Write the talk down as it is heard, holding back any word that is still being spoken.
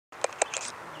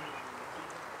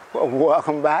Well,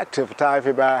 welcome back to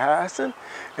Photography by Harrison,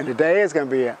 and today is going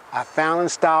to be a final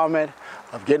installment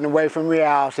of getting away from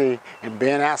reality and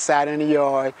being outside in the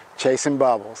yard chasing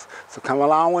bubbles. So come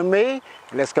along with me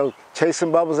and let's go chase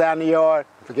some bubbles out in the yard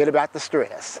and forget about the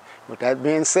stress. With that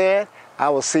being said, I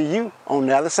will see you on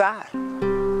the other side.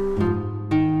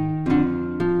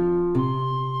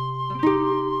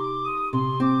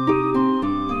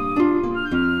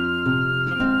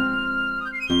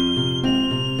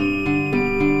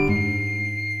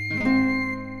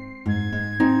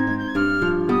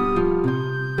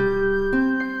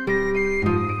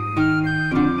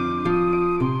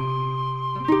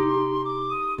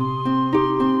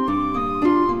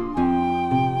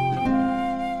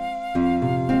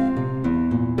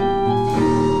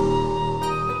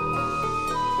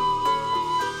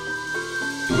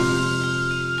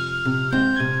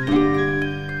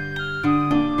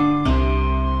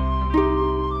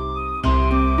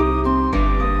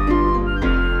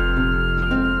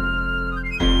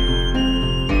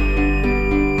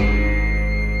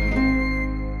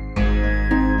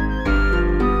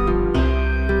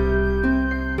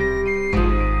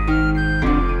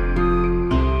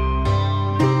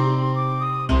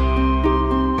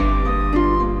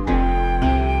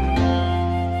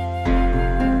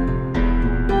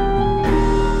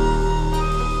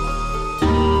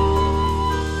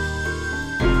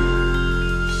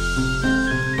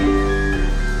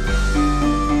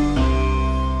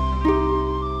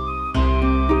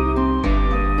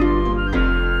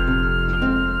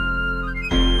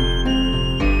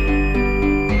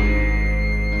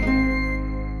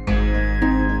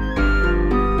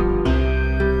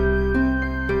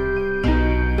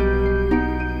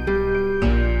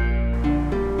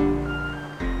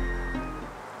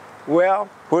 Well,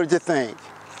 what did you think?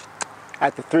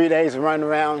 After 3 days of running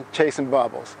around chasing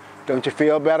bubbles, don't you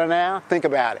feel better now? Think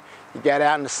about it. You got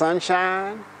out in the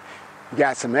sunshine, you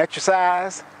got some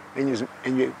exercise, and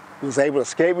you was able to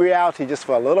escape reality just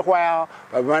for a little while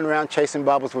by running around chasing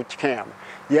bubbles with your camera.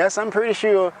 Yes, I'm pretty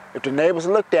sure if the neighbors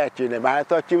looked at you, they might have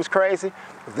thought you was crazy,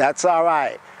 but that's all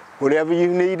right. Whatever you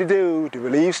need to do to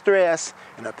relieve stress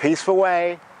in a peaceful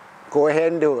way, go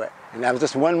ahead and do it. And that was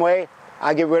just one way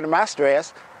I get rid of my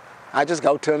stress. I just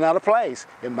go to another place.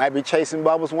 It might be chasing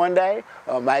bubbles one day,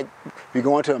 or it might be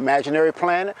going to an imaginary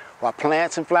planet while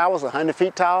plants and flowers are 100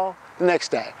 feet tall the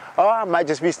next day. Or I might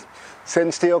just be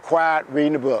sitting still, quiet,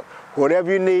 reading a book.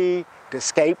 Whatever you need to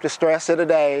escape the stress of the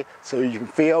day so you can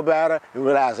feel better and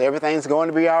realize everything's going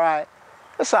to be all right,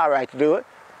 it's all right to do it.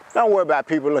 Don't worry about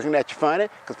people looking at you funny,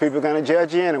 because people are going to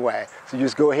judge you anyway. So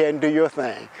just go ahead and do your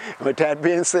thing. And with that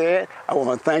being said, I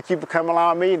want to thank you for coming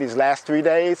along with me these last 3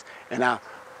 days and our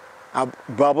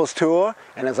Bubbles tour.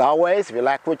 And as always, if you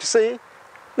like what you see,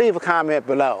 leave a comment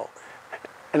below.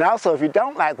 And also, if you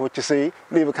don't like what you see,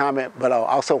 leave a comment below.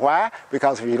 Also, why?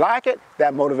 Because if you like it,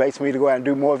 that motivates me to go out and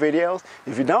do more videos.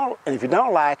 If you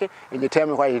don't like it, and you tell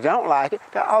me why you don't like it,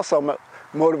 that also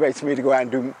motivates me to go out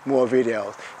and do more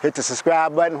videos. Hit the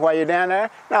subscribe button while you're down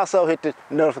there, and also hit the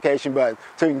notification button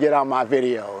so you can get all my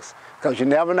videos. Because you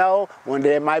never know, one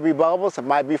day it might be bubbles, it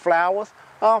might be flowers,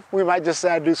 or we might just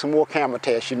decide to do some more camera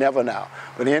tests, you never know.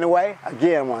 But anyway,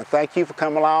 again, I want to thank you for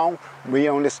coming along with me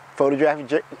on this photographic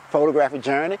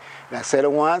journey. And I said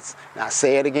it once, and I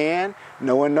say it again,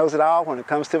 no one knows it all when it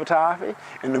comes to photography.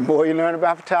 And the more you learn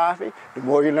about photography, the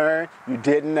more you learn you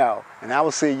didn't know. And I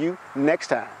will see you next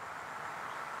time.